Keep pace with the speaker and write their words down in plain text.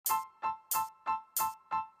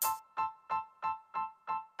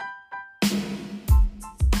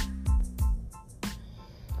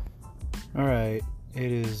Alright, it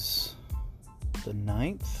is the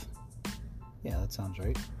 9th. Yeah, that sounds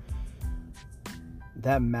right.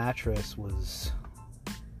 That mattress was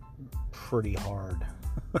pretty hard.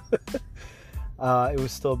 It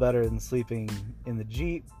was still better than sleeping in the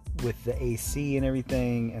Jeep with the AC and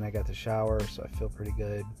everything, and I got to shower, so I feel pretty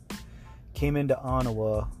good. Came into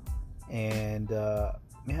Ottawa, and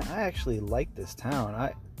man, I actually like this town.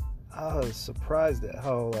 I was surprised at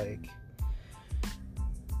how,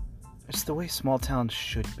 it's the way small towns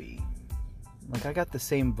should be. Like, I got the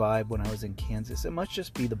same vibe when I was in Kansas. It must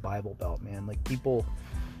just be the Bible Belt, man. Like, people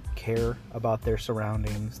care about their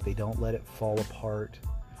surroundings. They don't let it fall apart.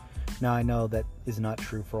 Now, I know that is not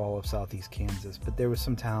true for all of Southeast Kansas, but there was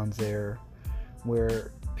some towns there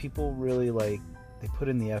where people really, they put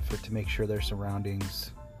in the effort to make sure their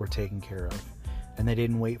surroundings were taken care of. And they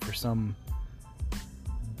didn't wait for some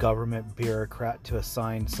government bureaucrat to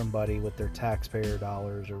assign somebody with their taxpayer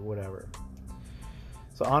dollars or whatever.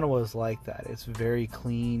 So Ottawa is like that. It's very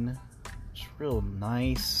clean. It's real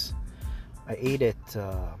nice. I ate at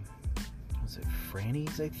was it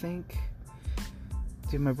Franny's, I think?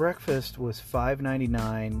 Dude, my breakfast was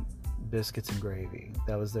 $5.99, biscuits and gravy.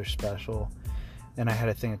 That was their special. And I had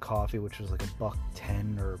a thing of coffee, which was like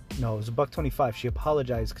 $1.10 or no, it was $1.25. She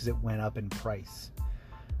apologized because it went up in price.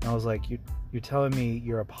 And I was like, you're telling me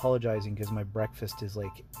you're apologizing because my breakfast is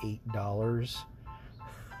like $8?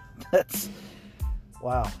 That's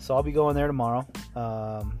wow. So I'll be going there tomorrow.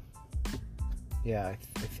 Yeah, I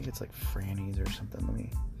think it's like Franny's or something. Let me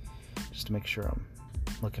just to make sure I'm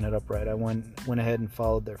looking it up right. I went ahead and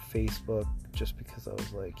followed their Facebook just because I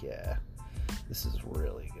was like, yeah, this is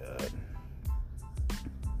really good.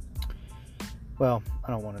 Well, I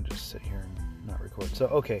don't want to just sit here and not record. So,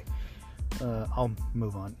 okay. I'll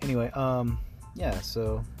move on. Anyway, yeah,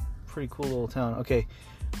 so pretty cool little town. Okay,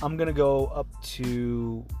 I'm going to go up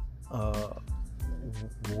to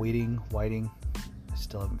Whiting. I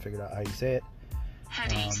still haven't figured out how you say it.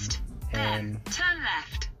 Head east, then turn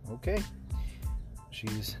left. Okay.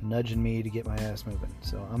 She's nudging me to get my ass moving.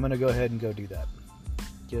 So I'm going to go ahead and go do that.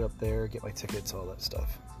 Get up there, get my tickets, all that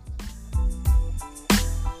stuff.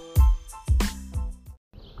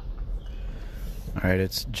 Alright,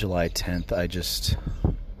 it's July 10th. I just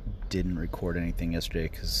didn't record anything yesterday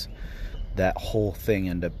because that whole thing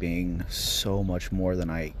ended up being so much more than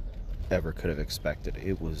I ever could have expected.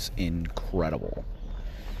 It was incredible.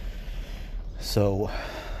 So,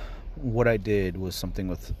 what I did was something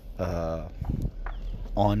with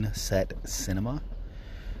On-Set Cinema,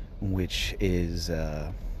 which is,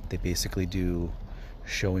 they basically do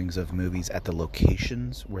showings of movies at the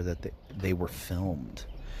locations where they were filmed.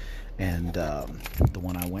 And the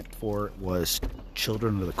one I went for was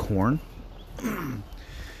Children of the Corn.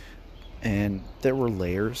 And there were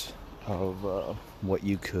layers of what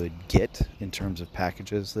you could get in terms of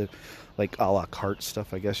packages, that, like a la carte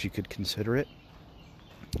stuff, I guess you could consider it.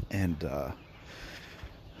 And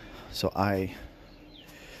so I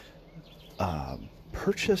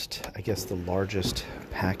purchased, I guess, the largest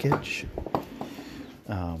package,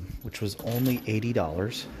 which was only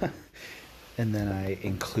 $80. And then I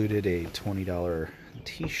included a $20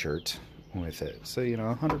 t-shirt with it. So,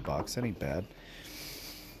 $100, that ain't bad.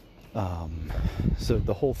 So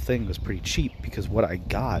the whole thing was pretty cheap because what I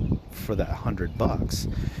got for that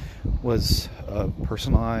 $100 was a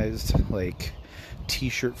personalized,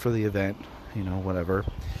 t-shirt for the event, whatever.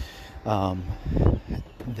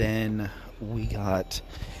 Then we got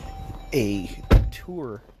a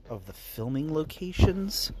tour of the filming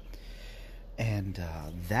locations, and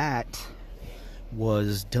that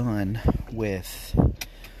was done with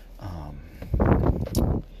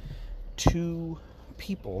 2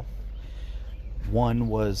 people. One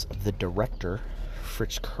was the director,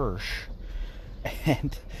 Fritz Kirsch,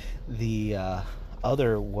 and the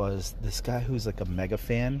other was this guy who's like a mega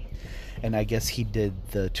fan, and I guess he did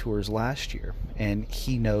the tours last year, and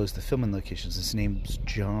he knows the filming locations. His name's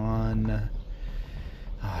John.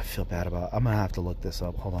 I feel bad about it. I'm gonna have to look this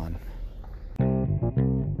up. Hold on.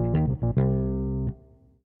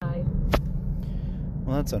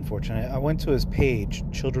 Well, that's unfortunate. I went to his page,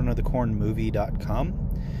 childrenofthecornmovie.com,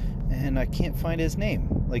 and I can't find his name.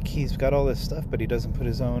 He's got all this stuff, but he doesn't put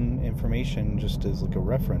his own information just as a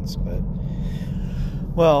reference. But,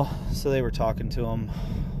 well, so they were talking to him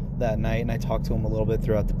that night, and I talked to him a little bit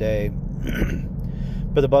throughout the day.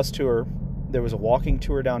 But the bus tour, there was a walking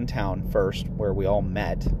tour downtown first, where we all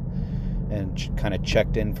met and kind of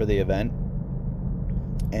checked in for the event.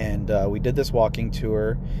 And we did this walking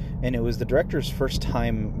tour, and it was the director's first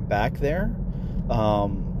time back there.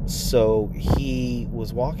 So he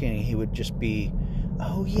was walking, and he would just be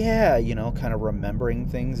oh yeah, kind of remembering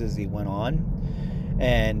things as he went on.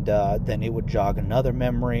 And then it would jog another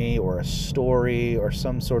memory or a story or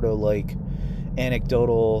some sort of like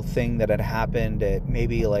anecdotal thing that had happened at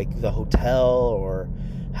maybe like the hotel, or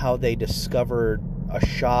how they discovered a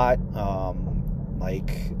shot,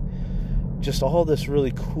 like just all this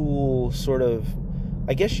really cool sort of,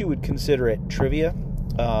 I guess you would consider it trivia,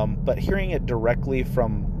 but hearing it directly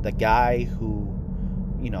from the guy who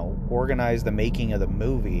organized the making of the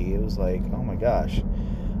movie, it was like, oh my gosh.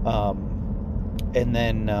 And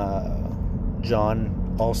then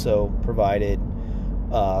John also provided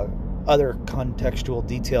other contextual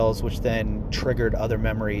details, which then triggered other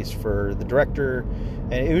memories for the director.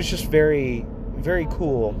 And it was just very, very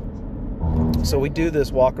cool. So we do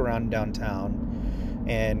this walk around downtown.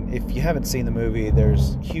 And if you haven't seen the movie,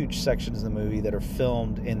 there's huge sections of the movie that are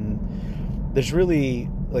filmed in... There's really,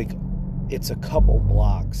 like, it's a couple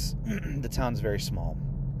blocks. The town's very small.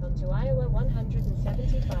 Onto Iowa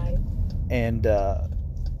 175. And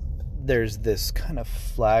there's this kind of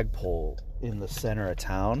flagpole in the center of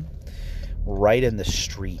town, right in the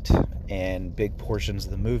street, and big portions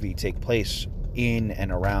of the movie take place in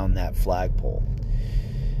and around that flagpole.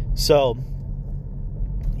 So,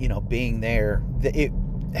 being there, it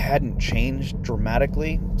hadn't changed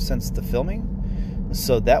dramatically since the filming,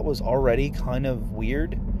 so that was already kind of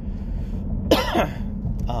weird.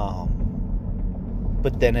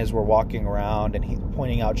 But then as we're walking around and he's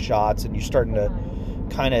pointing out shots, and you're starting to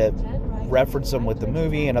kind of reference them with the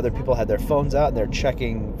movie, and other people had their phones out and they're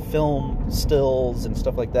checking film stills and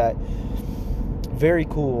stuff like that. Very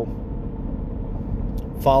cool.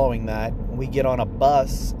 Following that, we get on a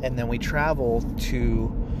bus and then we travel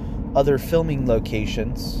to other filming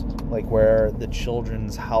locations, like where the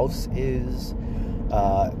children's house is,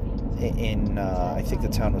 in I think the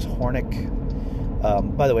town was Hornick.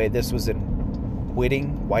 By the way, this was in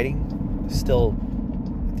Whiting, still,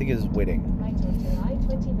 I think it was Whiting.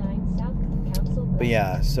 But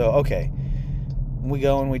yeah, so, okay. We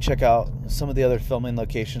go and we check out some of the other filming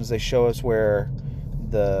locations. They show us where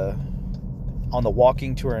on the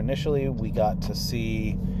walking tour initially, we got to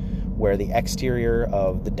see where the exterior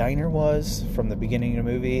of the diner was from the beginning of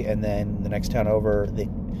the movie, and then the next town over, the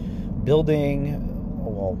building,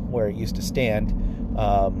 well, where it used to stand,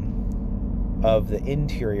 of the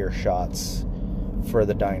interior shots for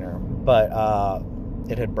the diner. But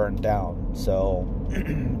it had burned down, so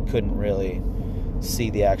couldn't really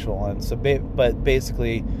see the actual one. So, but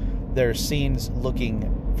basically, there's scenes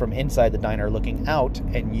looking from inside the diner, looking out,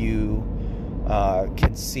 and you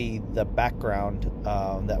can see the background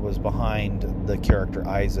that was behind the character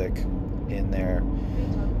Isaac in there.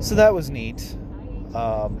 So that was neat.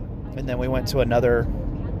 And then we went to another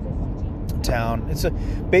town. And so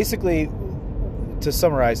basically, to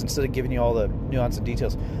summarize, instead of giving you all the nuance and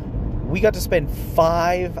details, we got to spend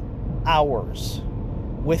 5 hours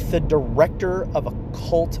with the director of a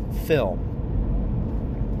cult film,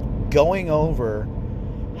 going over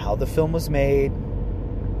how the film was made,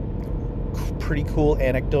 pretty cool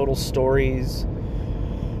anecdotal stories,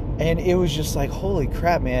 and it was just like, holy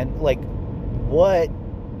crap, man, like, what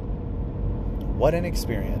an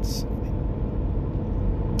experience.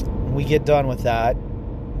 We get done with that,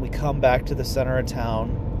 we come back to the center of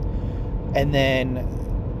town, and then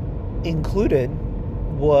included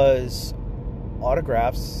was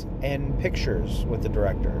autographs and pictures with the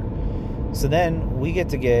director. So then we get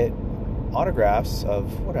to get autographs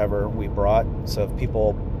of whatever we brought. So if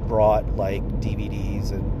people brought like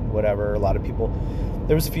DVDs and whatever, a lot of people,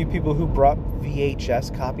 there was a few people who brought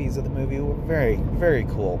VHS copies of the movie. Very, very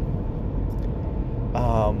cool.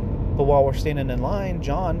 But while we're standing in line,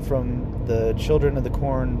 John from the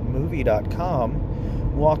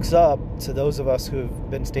childrenofthecornmovie.com walks up to those of us who have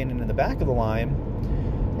been standing in the back of the line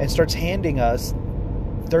and starts handing us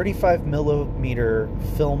 35 millimeter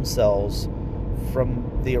film cells from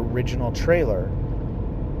the original trailer.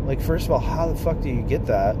 Like, first of all, how the fuck do you get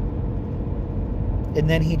that? And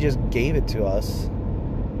then he just gave it to us.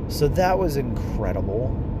 So that was incredible.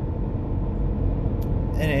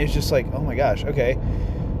 And it was just like, oh my gosh, okay.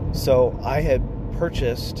 So I had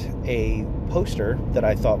purchased a poster that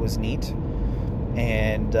I thought was neat,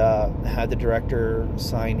 and had the director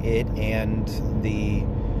sign it, and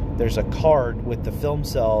there's a card with the film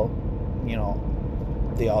cell,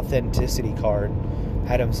 the authenticity card,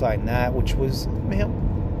 had him sign that, which was, man,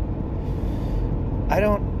 I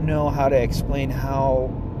don't know how to explain how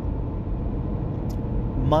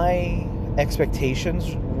my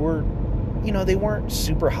expectations were, they weren't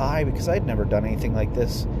super high because I'd never done anything like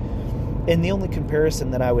this. And the only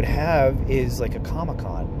comparison that I would have is like a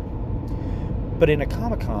Comic-Con. But in a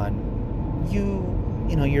Comic-Con,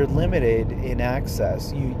 you're limited in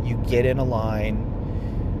access. You get in a line,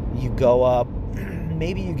 you go up,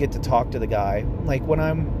 maybe you get to talk to the guy. Like when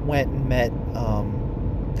I went and met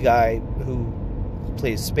the guy who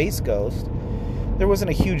plays Space Ghost, there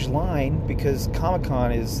wasn't a huge line because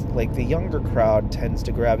Comic-Con is like the younger crowd tends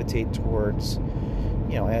to gravitate towards,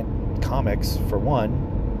 and comics for one,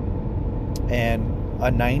 and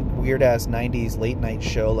a weird ass 90s late night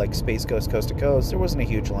show like Space Ghost Coast to Coast, there wasn't a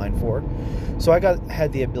huge line for. So I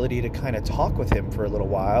had the ability to kind of talk with him for a little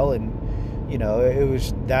while, and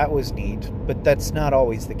that was neat, but that's not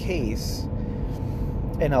always the case.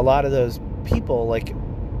 And a lot of those people, like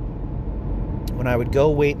when I would go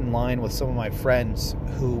wait in line with some of my friends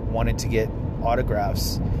who wanted to get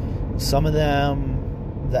autographs, some of them,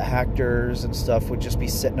 the actors and stuff, would just be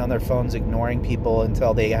sitting on their phones ignoring people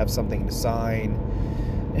until they have something to sign.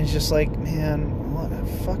 And it's just like, man,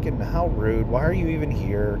 how rude. Why are you even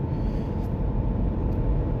here?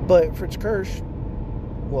 But Fritz Kirsch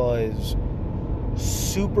was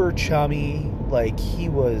super chummy. Like, he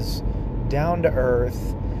was down to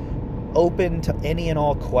earth, open to any and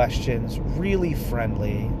all questions, really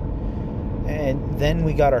friendly. And then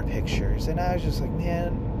we got our pictures, and I was just like,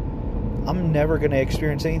 man, I'm never going to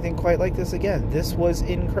experience anything quite like this again. This was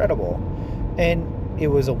incredible. And it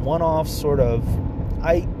was a one-off sort of,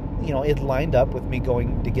 it lined up with me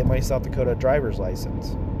going to get my South Dakota driver's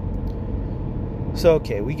license. So,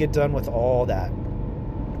 okay, we get done with all that.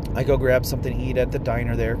 I go grab something to eat at the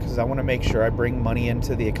diner there because I want to make sure I bring money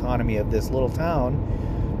into the economy of this little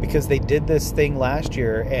town, because they did this thing last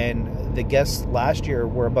year, and the guests last year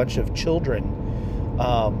were a bunch of children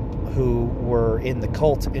who were in the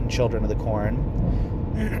cult in Children of the Corn.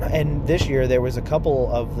 And this year there was a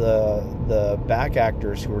couple of the back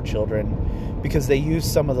actors who were children, because they used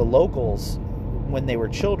some of the locals when they were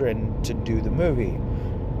children to do the movie.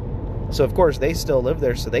 So of course they still live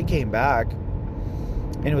there, so they came back,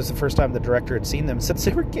 and it was the first time the director had seen them since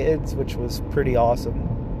they were kids, which was pretty awesome.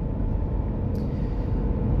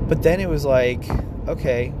 But then it was like,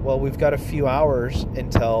 okay, well, we've got a few hours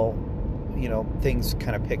until things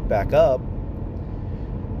kind of pick back up.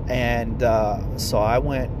 And so I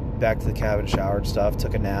went back to the cabin, showered stuff,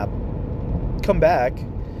 took a nap, come back,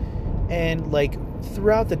 and like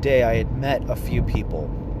throughout the day I had met a few people,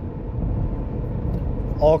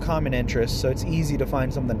 all common interests, so it's easy to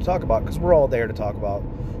find something to talk about because we're all there to talk about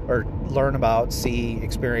or learn about, see,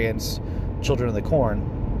 experience Children of the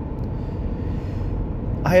Corn.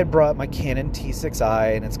 I had brought my Canon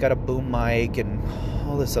T6i, and it's got a boom mic and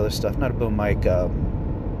all this other stuff. Not a boom mic,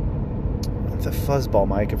 it's a fuzzball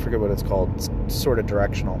mic. I forget what it's called. It's sort of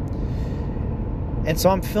directional. And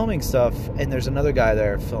so I'm filming stuff, and there's another guy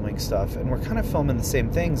there filming stuff, and we're kind of filming the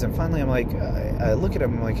same things. And finally I'm like, I look at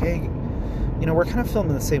him, I'm like, hey, we're kind of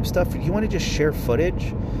filming the same stuff. Do you want to just share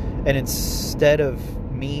footage? And instead of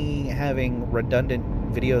me having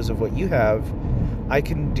redundant videos of what you have, I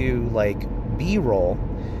can do like B-roll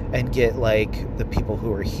and get like the people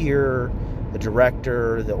who are here, the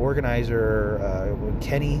director, the organizer,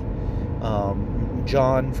 Kenny,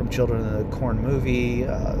 John from Children of the Corn movie,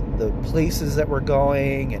 the places that we're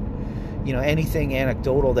going, and anything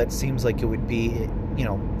anecdotal that seems like it would be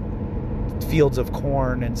fields of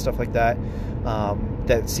corn and stuff like that,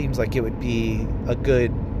 that seems like it would be a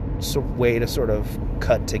good way to sort of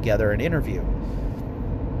cut together an interview.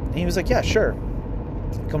 And he was like, yeah, sure.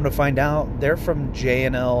 Come to find out, they're from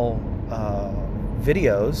JNL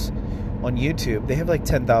videos on YouTube. They have like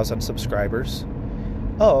 10,000 subscribers.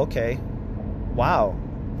 Oh, okay. Wow.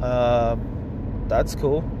 That's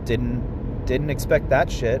cool. Didn't expect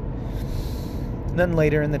that shit. And then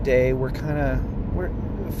later in the day,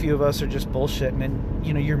 a few of us are just bullshitting, and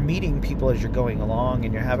you're meeting people as you're going along,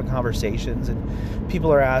 and you're having conversations, and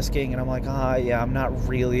people are asking, and I'm like, yeah, I'm not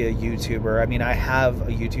really a YouTuber. I mean, I have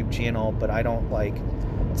a YouTube channel, but I don't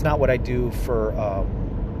it's not what I do for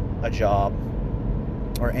a job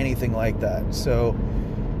or anything like that. So,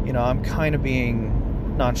 I'm kind of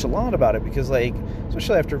being nonchalant about it because,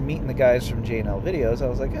 especially after meeting the guys from JNL videos, I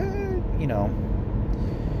was like,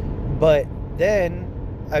 But then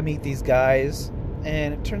I meet these guys,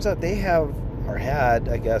 and it turns out they had,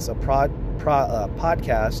 I guess, a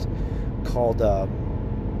podcast called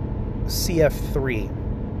CF3.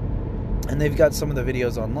 And they've got some of the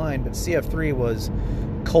videos online, but CF3 was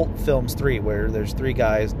Cult Films 3, where there's 3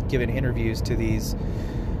 guys giving interviews to these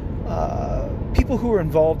people who were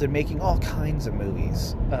involved in making all kinds of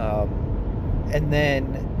movies. And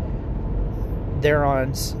then they're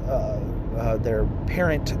on their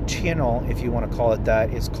parent channel, if you want to call it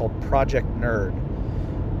that, is called Project Nerd.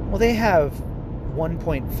 Well, they have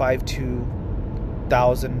 1.52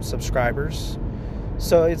 thousand subscribers.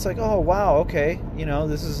 So it's like, oh wow, okay, you know,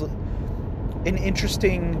 this is an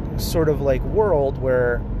interesting sort of like world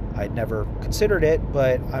where I'd never considered it,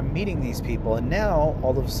 but I'm meeting these people, and now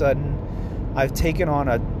all of a sudden I've taken on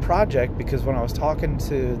a project, because when I was talking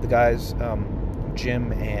to the guys,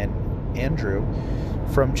 Jim and Andrew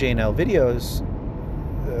from J&L Videos,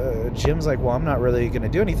 Jim's like, well, I'm not really going to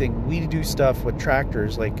do anything. We do stuff with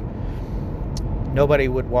tractors. Like, nobody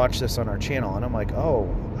would watch this on our channel. And I'm like, oh,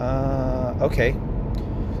 okay.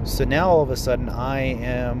 So now all of a sudden I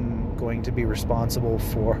am going to be responsible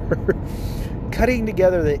for cutting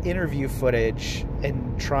together the interview footage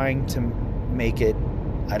and trying to make it,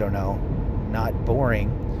 I don't know, not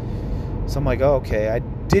boring. So I'm like, oh, okay, I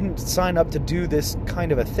didn't sign up to do this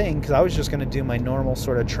kind of a thing, because I was just going to do my normal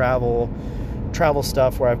sort of travel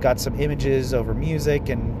stuff where I've got some images over music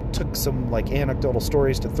and took some like anecdotal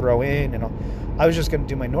stories to throw in, and I was just going to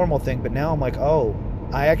do my normal thing. But now I'm like, oh,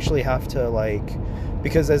 I actually have to, like,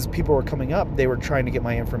 because as people were coming up, they were trying to get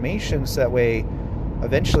my information so that way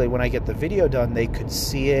eventually when I get the video done, they could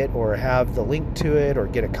see it or have the link to it or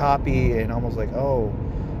get a copy. And almost like, oh,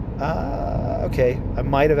 okay, I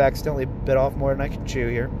might have accidentally bit off more than I can chew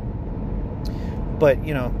here. But,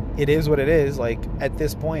 you know, it is what it is. Like, at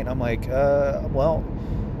this point, I'm like, well,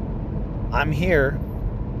 I'm here.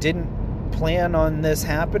 Didn't plan on this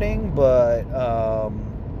happening, but,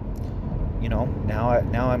 you know,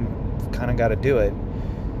 now I'm kind of got to do it.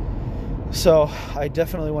 So I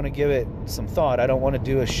definitely want to give it some thought. I don't want to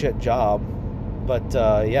do a shit job. But,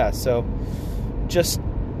 yeah, so just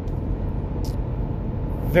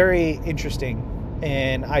very interesting.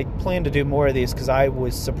 And I plan to do more of these because I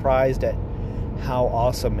was surprised at how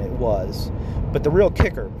awesome it was. But the real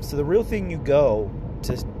kicker, so the real thing you go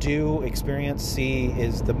to do, experience, see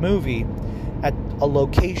is the movie at a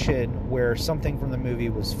location where something from the movie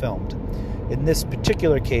was filmed. In this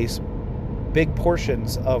particular case, big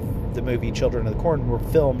portions of the movie Children of the Corn were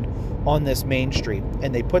filmed on this main street,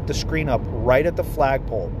 and they put the screen up right at the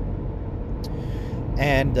flagpole.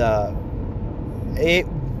 And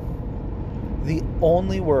the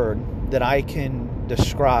only word that I can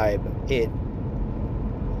describe it,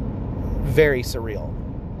 very surreal.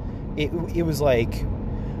 It was like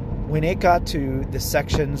when it got to the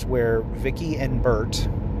sections where Vicky and Bert,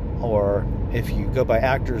 or if you go by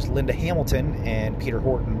actors, Linda Hamilton and Peter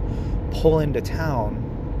Horton, pull into town,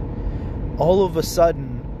 all of a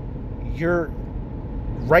sudden you're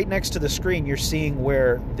right next to the screen. You're seeing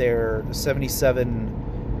where their 77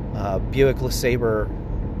 Buick LeSabre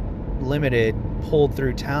Limited pulled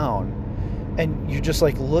through town, and you're just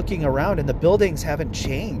like looking around and the buildings haven't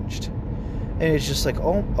changed. And it's just like,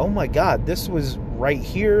 oh my God, this was right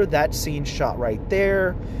here. That scene shot right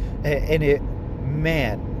there. And it,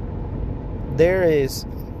 man, there is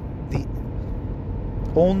the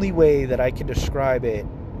only way that I can describe it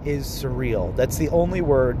is surreal. That's the only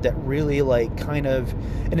word that really like kind of,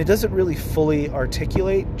 and it doesn't really fully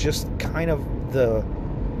articulate, just kind of the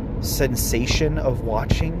sensation of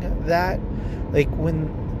watching that. Like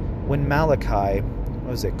when Malachi,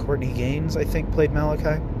 what was it, Courtney Gaines, I think, played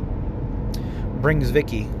Malachi, brings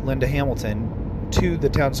Vicky, Linda Hamilton, to the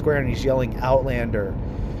town square, and he's yelling, Outlander,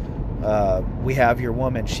 we have your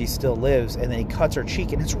woman, she still lives, and then he cuts her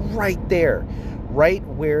cheek, and it's right there, right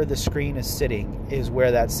where the screen is sitting is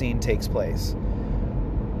where that scene takes place.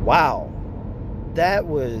 Wow, that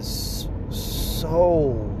was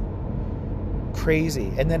so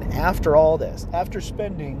crazy. And then after all this, after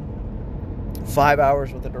spending 5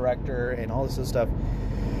 hours with the director and all this other stuff,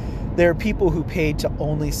 there are people who paid to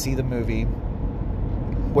only see the movie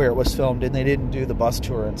where it was filmed, and they didn't do the bus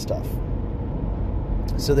tour and stuff.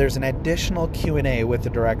 So there's an additional Q&A with the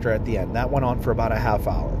director at the end. That went on for about a half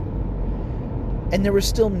hour. And there was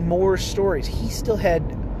still more stories. He still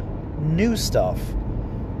had new stuff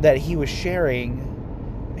that he was sharing.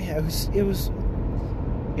 Man, it was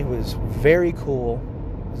very cool.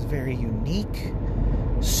 It was very unique.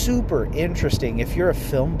 Super interesting. If you're a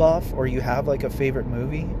film buff or you have like a favorite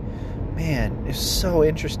movie, man, it's so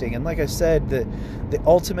interesting. And like I said, the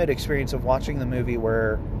ultimate experience of watching the movie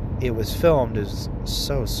where it was filmed is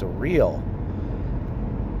so surreal.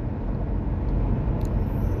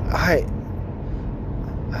 I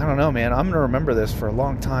don't know, man. I'm going to remember this for a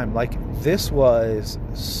long time. Like, this was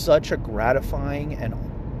such a gratifying and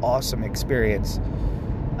awesome experience.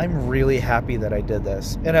 I'm really happy that I did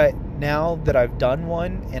this. And now that I've done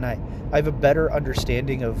one and I have a better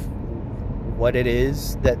understanding of what it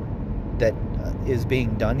is that is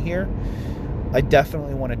being done here, I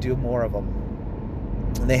definitely want to do more of them.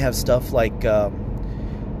 And they have stuff like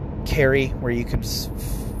Carrie, where you can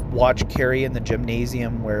watch Carrie in the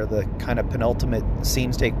gymnasium where the kind of penultimate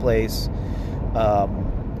scenes take place.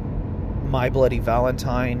 My Bloody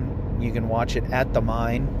Valentine, you can watch it at the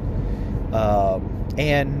Mine.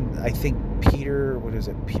 And I think Peter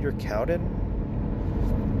Cowden?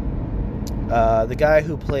 The guy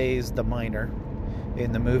who plays the miner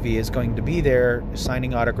in the movie is going to be there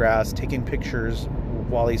signing autographs, taking pictures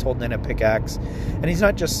while he's holding in a pickaxe. And he's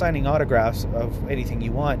not just signing autographs of anything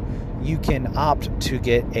you want. You can opt to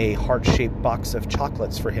get a heart-shaped box of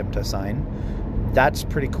chocolates for him to sign. That's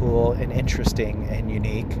pretty cool and interesting and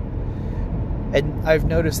unique. And I've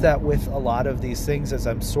noticed that with a lot of these things as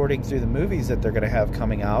I'm sorting through the movies that they're going to have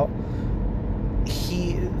coming out.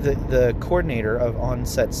 The coordinator of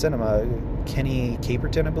On-Set Cinema, Kenny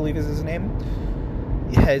Caperton, I believe is his name,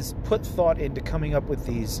 has put thought into coming up with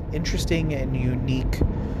these interesting and unique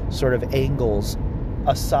sort of angles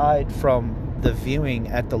aside from the viewing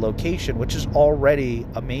at the location, which is already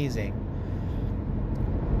amazing.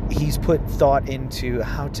 He's put thought into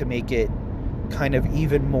how to make it kind of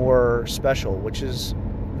even more special, which is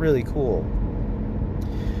really cool.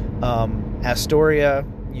 Astoria,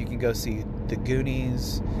 you can go see The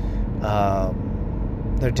Goonies.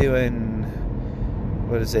 They're doing,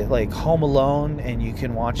 like Home Alone, and you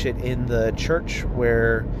can watch it in the church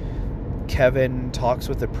where Kevin talks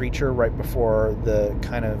with the preacher right before the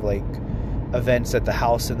kind of like events at the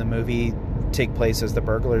house in the movie take place as the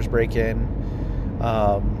burglars break in.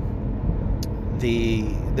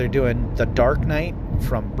 They're doing The Dark Knight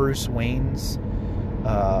from Bruce Wayne's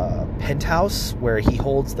penthouse, where he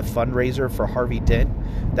holds the fundraiser for Harvey Dent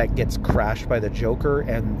that gets crashed by the Joker,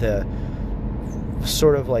 and the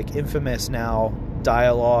sort of like infamous now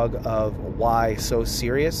dialogue of why so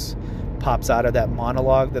serious pops out of that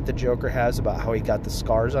monologue that the Joker has about how he got the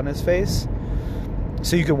scars on his face.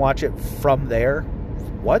 So you can watch it from there.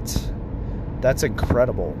 What? That's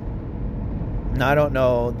incredible. Now, I don't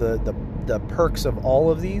know the perks of all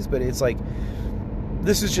of these, but it's like,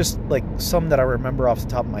 this is just like some that I remember off the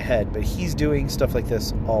top of my head, but he's doing stuff like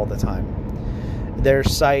this all the time. Their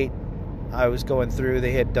site, I was going through,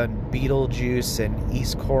 they had done Beetlejuice and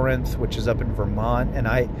East Corinth, which is up in Vermont, and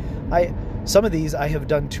I some of these I have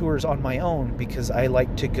done tours on my own because I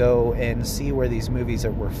like to go and see where these movies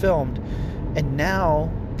were filmed. And now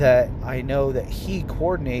that I know that he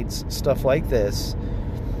coordinates stuff like this,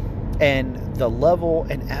 and the level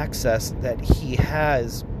and access that he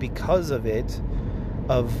has because of it,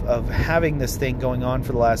 of having this thing going on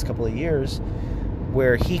for the last couple of years,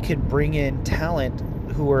 where he can bring in talent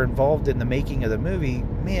who are involved in the making of the movie,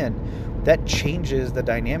 man, that changes the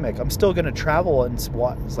dynamic. I'm still going to travel and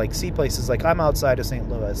see places. Like, I'm outside of St.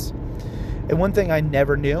 Louis, and one thing I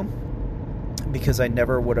never knew, because I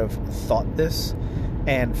never would have thought this,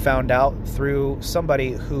 and found out through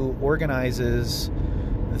somebody who organizes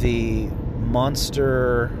the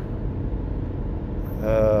Monster,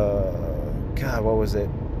 what was it?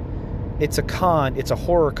 It's a con. It's a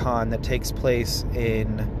horror con that takes place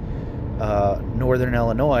in northern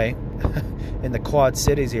Illinois, in the Quad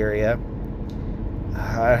Cities area.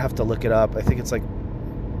 I have to look it up. I think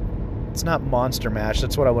it's not Monster Mash.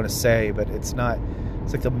 That's what I want to say, but it's not.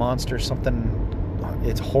 It's like the Monster something.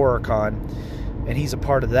 It's Horror Con, and he's a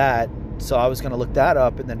part of that. So I was going to look that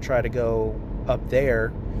up and then try to go up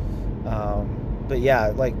there. But yeah,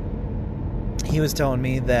 like, he was telling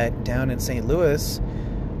me that down in St. Louis,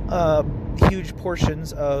 huge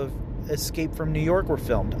portions of Escape from New York were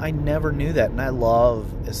filmed. I never knew that, and I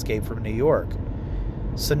love Escape from New York.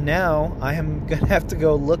 So now I am going to have to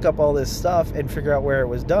go look up all this stuff and figure out where it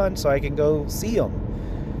was done so I can go see them.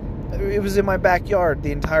 It was in my backyard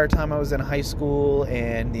the entire time I was in high school,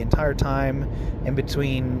 and the entire time in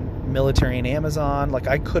between military and Amazon. Like,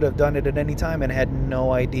 I could have done it at any time and had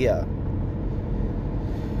no idea.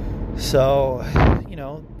 So,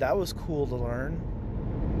 that was cool to learn.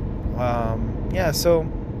 So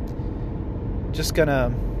just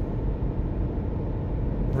gonna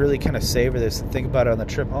really kind of savor this and think about it on the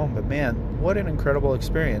trip home. But man, what an incredible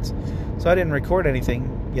experience. So I didn't record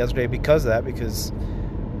anything yesterday because of that, because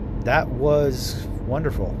that was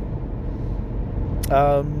wonderful.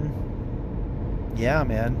 Yeah,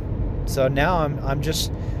 man. So now I'm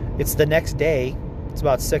just, it's the next day. It's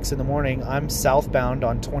about 6 in the morning. I'm southbound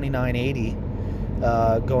on 2980,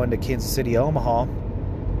 going to Kansas City, Omaha.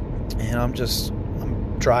 And I'm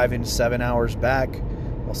driving 7 hours back.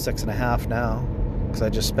 Well, 6.5 now, because I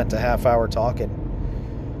just spent a half hour talking.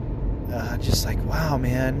 Just like, wow,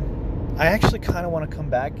 man. I actually kind of want to come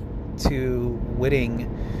back to Whitting.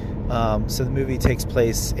 So the movie takes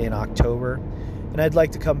place in October, and I'd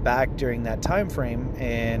like to come back during that time frame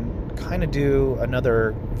and kind of do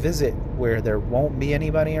another visit where there won't be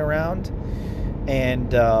anybody around,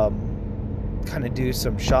 and kind of do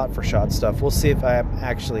some shot-for-shot stuff. We'll see if I am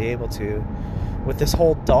actually able to. With this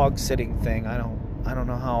whole dog sitting thing, I don't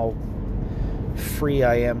know how free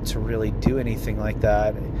I am to really do anything like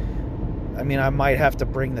that. I mean, I might have to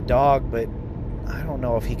bring the dog, but I don't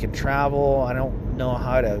know if he can travel. I don't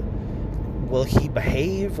know will he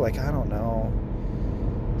behave? Like, I don't know.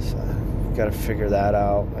 So, got to figure that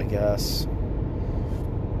out, I guess.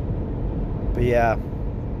 But yeah,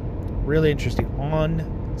 really interesting.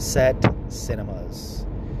 On-set cinemas.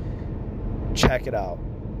 Check it out.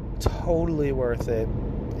 Totally worth it.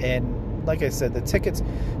 And like I said, the tickets,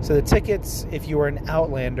 if you were an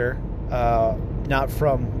Outlander, not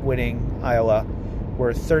from Winning, Iowa,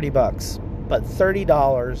 were $30. But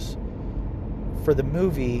 $30 for the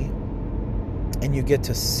movie, and you get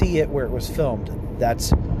to see it where it was filmed.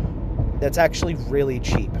 That's actually really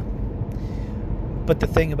cheap. But the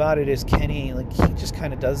thing about it is Kenny, like, he just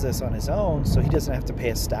kind of does this on his own, so he doesn't have to pay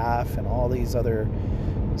a staff and all these other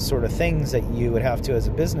sort of things that you would have to as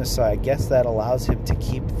a business. So I guess that allows him to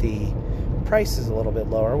keep the prices a little bit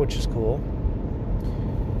lower, which is cool.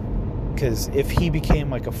 Because if he became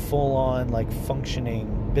like a full-on, like,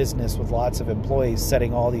 functioning business with lots of employees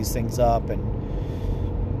setting all these things up, and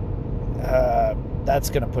that's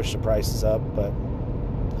going to push the prices up. But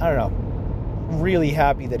I don't know. Really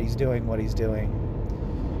happy that he's doing what he's doing.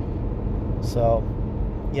 So,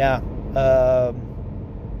 yeah.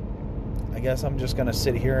 I guess I'm just going to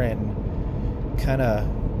sit here and kind of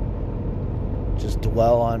just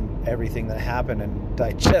dwell on everything that happened and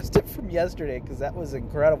digest it from yesterday, because that was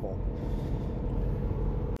incredible.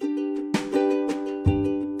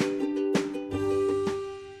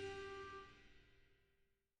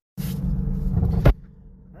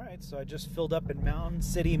 Alright, so I just filled up in Mountain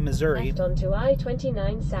City, Missouri. Left onto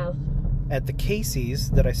I-29 South. At the Casey's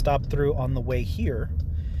that I stopped through on the way here.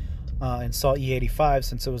 And saw E85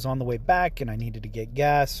 since it was on the way back and I needed to get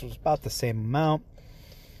gas. It was about the same amount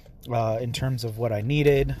in terms of what I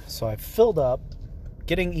needed. So I filled up,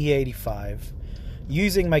 getting E85,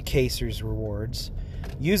 using my Casey's rewards,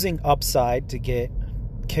 using Upside to get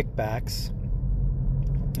kickbacks.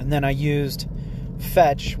 And then I used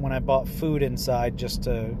Fetch when I bought food inside just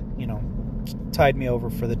to, tide me over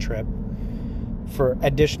for the trip for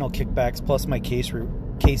additional kickbacks plus my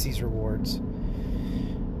Casey's rewards.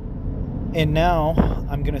 And now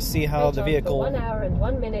I'm going to see how the vehicle... 1 hour and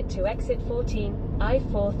 1 minute to exit 14,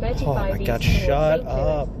 I-435 Oh my God, east shut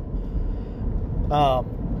towards St. up.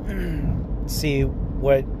 See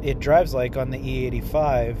what it drives like on the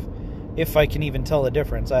E85, if I can even tell the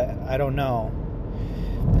difference. I don't know.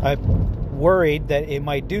 I'm worried that it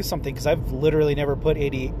might do something, because I've literally never put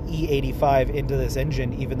E85 into this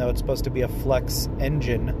engine, even though it's supposed to be a flex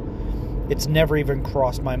engine. It's never even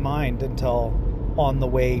crossed my mind until on the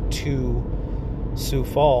way to Sioux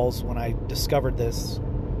Falls when I discovered this.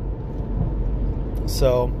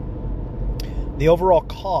 So the overall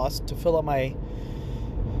cost to fill up my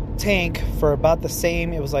tank for about the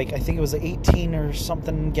same, it was like, I think it was 18 or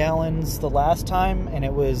something gallons the last time, and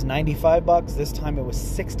it was $95. This time it was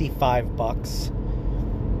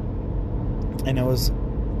 $65, and it was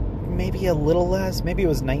maybe a little less. Maybe it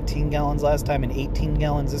was 19 gallons last time and 18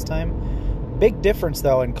 gallons this time. Big difference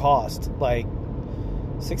though in cost. Like,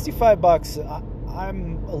 $65,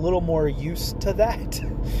 I'm a little more used to that.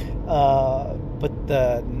 But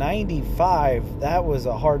the 95, that was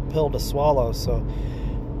a hard pill to swallow. So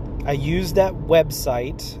I used that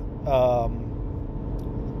website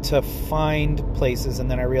to find places,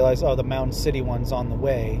 and then I realized, the Mountain City one's on the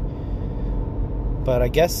way. But I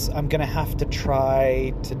guess I'm going to have to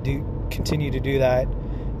try to continue to do that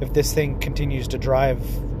if this thing continues to drive,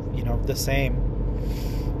 the same.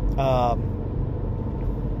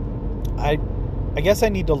 I guess I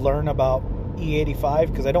need to learn about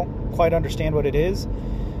E85 because I don't quite understand what it is.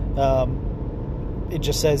 It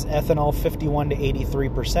just says ethanol 51 to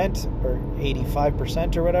 83% or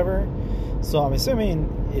 85% or whatever. So I'm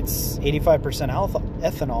assuming it's 85%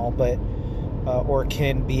 ethanol, but or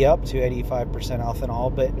can be up to 85%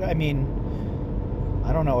 ethanol. But I mean,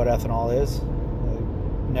 I don't know what ethanol is.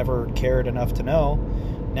 I never cared enough to know.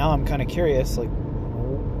 Now I'm kind of curious, like,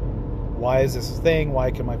 why is this a thing?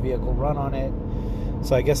 Why can my vehicle run on it?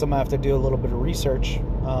 So I guess I'm going to have to do a little bit of research.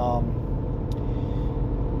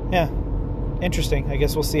 Yeah, interesting. I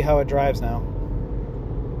guess we'll see how it drives now.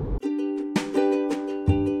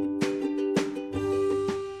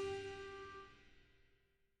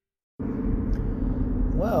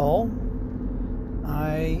 Well,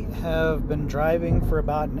 I have been driving for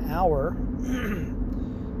about an hour,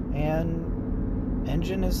 and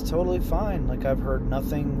engine is totally fine. Like, I've heard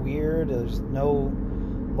nothing weird. There's no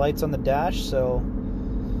lights on the dash, so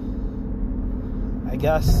I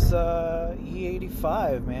guess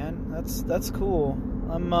E85, man. That's cool.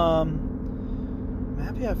 I'm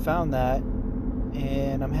happy I found that,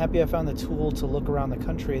 and I'm happy I found the tool to look around the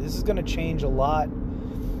country. This is going to change a lot.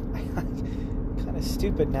 Kind of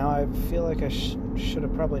stupid now. I feel like I should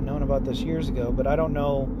have probably known about this years ago, but I don't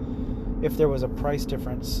know if there was a price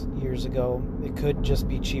difference years ago. It could just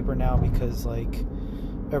be cheaper now because like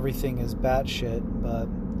everything is batshit, but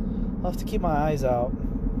I'll have to keep my eyes out.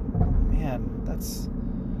 Man, I'm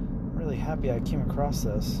really happy I came across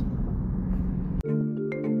this.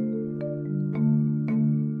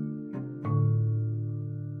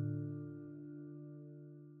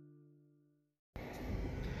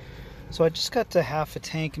 So I just got to half a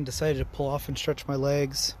tank and decided to pull off and stretch my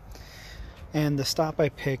legs. And the stop I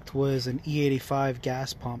picked was an E85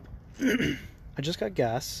 gas pump. I just got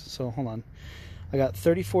gas, so hold on. I got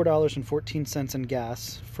 $34.14 in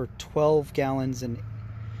gas for 12 gallons and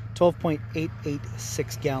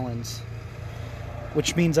 12.886 gallons,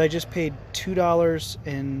 which means I just paid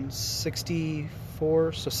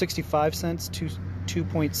 $2.64, so 65 cents to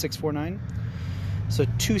 2.649. So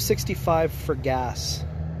 $2.65 for gas.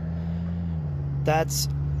 That's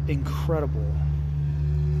incredible.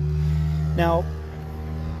 Now,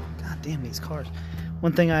 god damn these cars.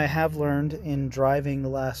 One thing I have learned in driving the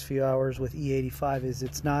last few hours with E85 is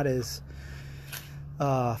it's not as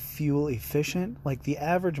fuel efficient. Like the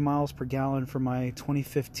average miles per gallon for my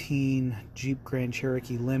 2015 Jeep Grand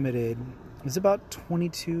Cherokee Limited is about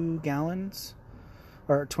 22 gallons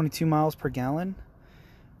or 22 miles per gallon.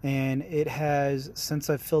 And it has, since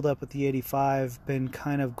I've filled up with the 85, been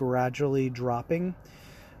kind of gradually dropping.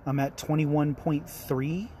 I'm at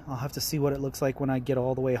 21.3. I'll have to see what it looks like when I get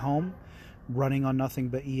all the way home, running on nothing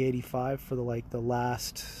but E85 for the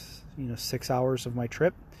last 6 hours of my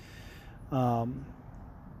trip.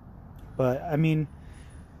 But I mean,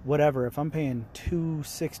 whatever. If I'm paying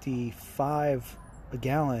 $2.65 a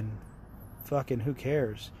gallon, fucking who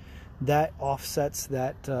cares? That offsets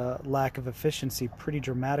that lack of efficiency pretty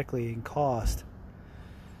dramatically in cost.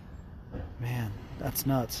 Man, that's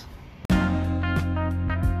nuts.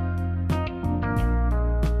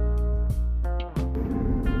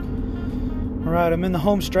 Alright, I'm in the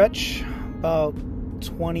home stretch, about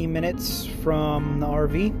 20 minutes from the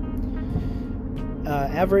RV.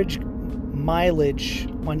 Average mileage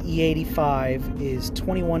on E85 is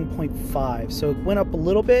 21.5, so it went up a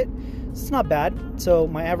little bit. It's not bad. So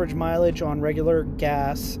my average mileage on regular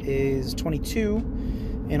gas is 22,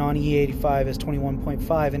 and on E85 is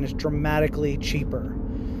 21.5, and it's dramatically cheaper.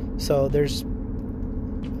 So there's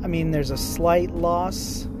a slight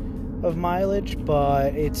loss of mileage,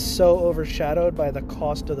 but it's so overshadowed by the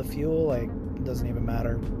cost of the fuel, like it doesn't even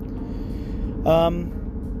matter.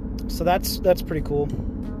 So that's pretty cool.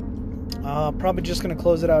 Probably just gonna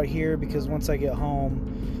close it out here because once I get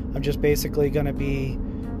home, I'm just basically gonna be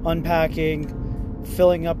unpacking,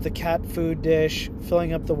 filling up the cat food dish,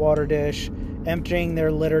 filling up the water dish, emptying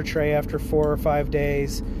their litter tray after 4 or 5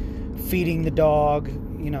 days, feeding the dog,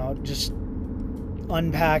 just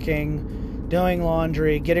unpacking, doing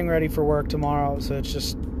laundry, getting ready for work tomorrow. So it's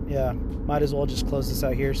just, might as well just close this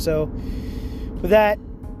out here. So with that,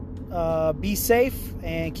 be safe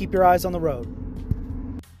and keep your eyes on the road.